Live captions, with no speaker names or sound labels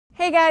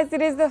Hey guys,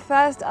 it is the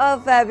 1st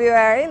of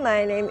February.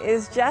 My name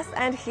is Jess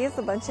and here's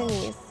a bunch of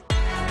news.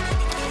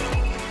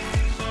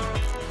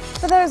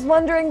 For those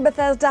wondering,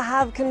 Bethesda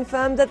have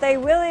confirmed that they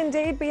will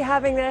indeed be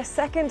having their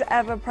second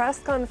ever press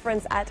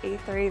conference at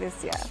E3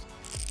 this year.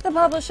 The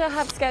publisher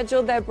have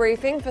scheduled their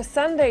briefing for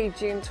Sunday,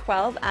 June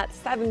 12 at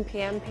 7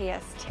 p.m.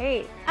 PST.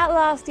 At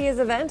last year's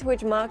event,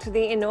 which marked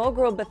the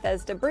inaugural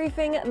Bethesda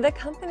briefing, the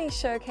company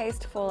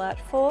showcased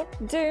Fallout 4,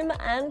 Doom,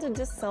 and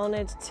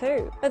Dishonored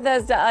 2.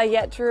 Bethesda are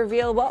yet to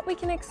reveal what we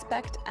can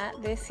expect at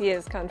this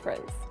year's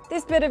conference.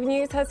 This bit of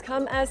news has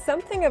come as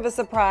something of a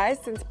surprise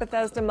since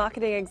Bethesda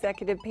marketing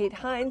executive Pete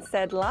Hines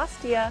said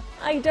last year,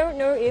 "I don't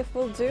know if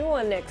we'll do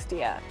one next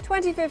year."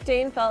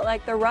 2015 felt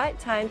like the right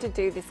time to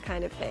do this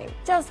kind of thing.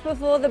 Just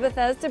before the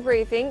Bethesda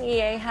briefing,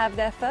 EA have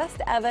their first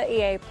ever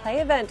EA Play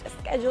event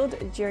scheduled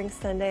during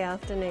Sunday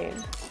afternoon.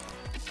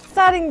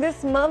 Starting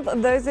this month,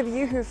 those of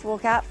you who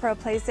fork out for a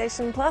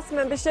PlayStation Plus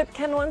membership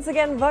can once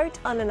again vote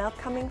on an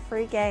upcoming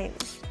free game.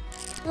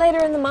 Later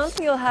in the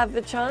month, you'll have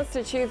the chance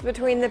to choose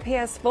between the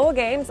PS4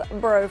 games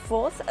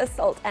Broforce,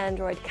 Assault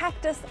Android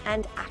Cactus,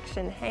 and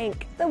Action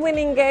Hank. The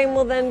winning game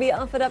will then be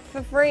offered up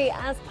for free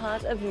as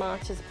part of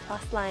March's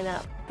Plus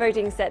lineup.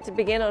 Voting set to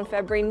begin on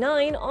February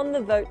 9 on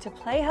the Vote to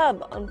Play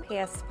Hub on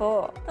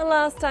PS4. The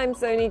last time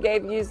Sony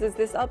gave users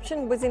this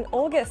option was in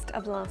August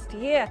of last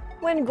year,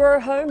 when Grow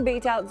Home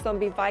beat out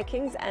Zombie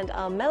Vikings and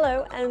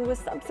Armello and was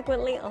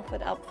subsequently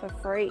offered up for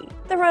free.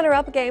 The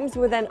runner-up games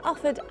were then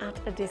offered at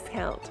a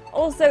discount.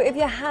 Also, if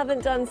you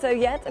haven't done so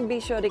yet, be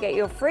sure to get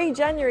your free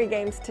January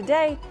games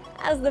today,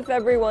 as the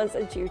February ones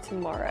are due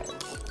tomorrow.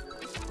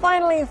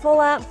 Finally,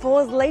 Fallout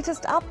 4's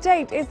latest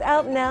update is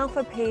out now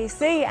for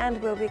PC and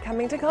will be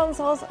coming to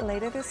consoles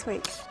later this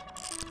week.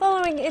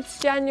 Following its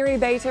January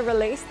beta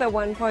release, the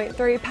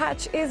 1.3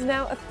 patch is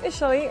now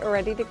officially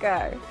ready to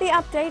go. The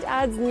update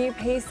adds new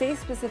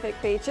PC-specific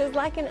features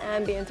like an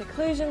ambient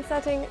occlusion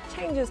setting,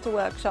 changes to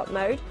workshop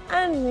mode,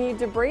 and new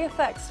debris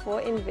effects for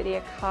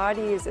NVIDIA card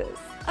users.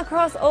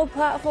 Across all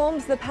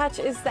platforms, the patch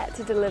is set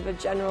to deliver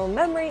general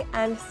memory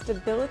and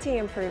stability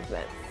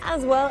improvements,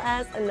 as well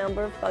as a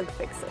number of bug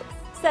fixes.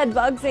 Said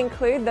bugs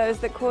include those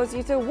that cause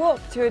you to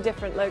warp to a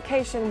different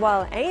location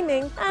while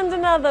aiming, and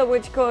another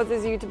which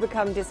causes you to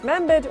become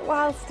dismembered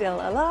while still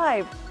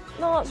alive.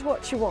 Not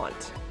what you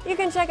want. You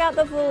can check out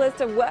the full list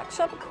of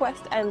workshop,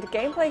 quest, and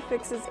gameplay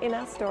fixes in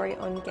our story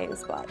on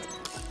GameSpot.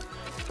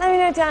 Let me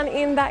know down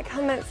in that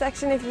comment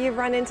section if you've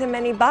run into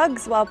many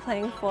bugs while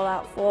playing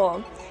Fallout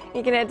 4.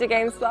 You can head to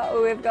GameSpot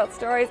where we've got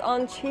stories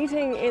on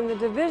cheating in The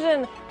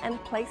Division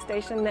and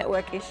PlayStation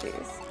Network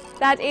issues.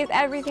 That is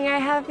everything I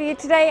have for you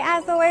today.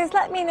 As always,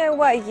 let me know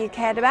what you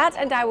cared about,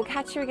 and I will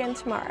catch you again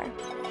tomorrow.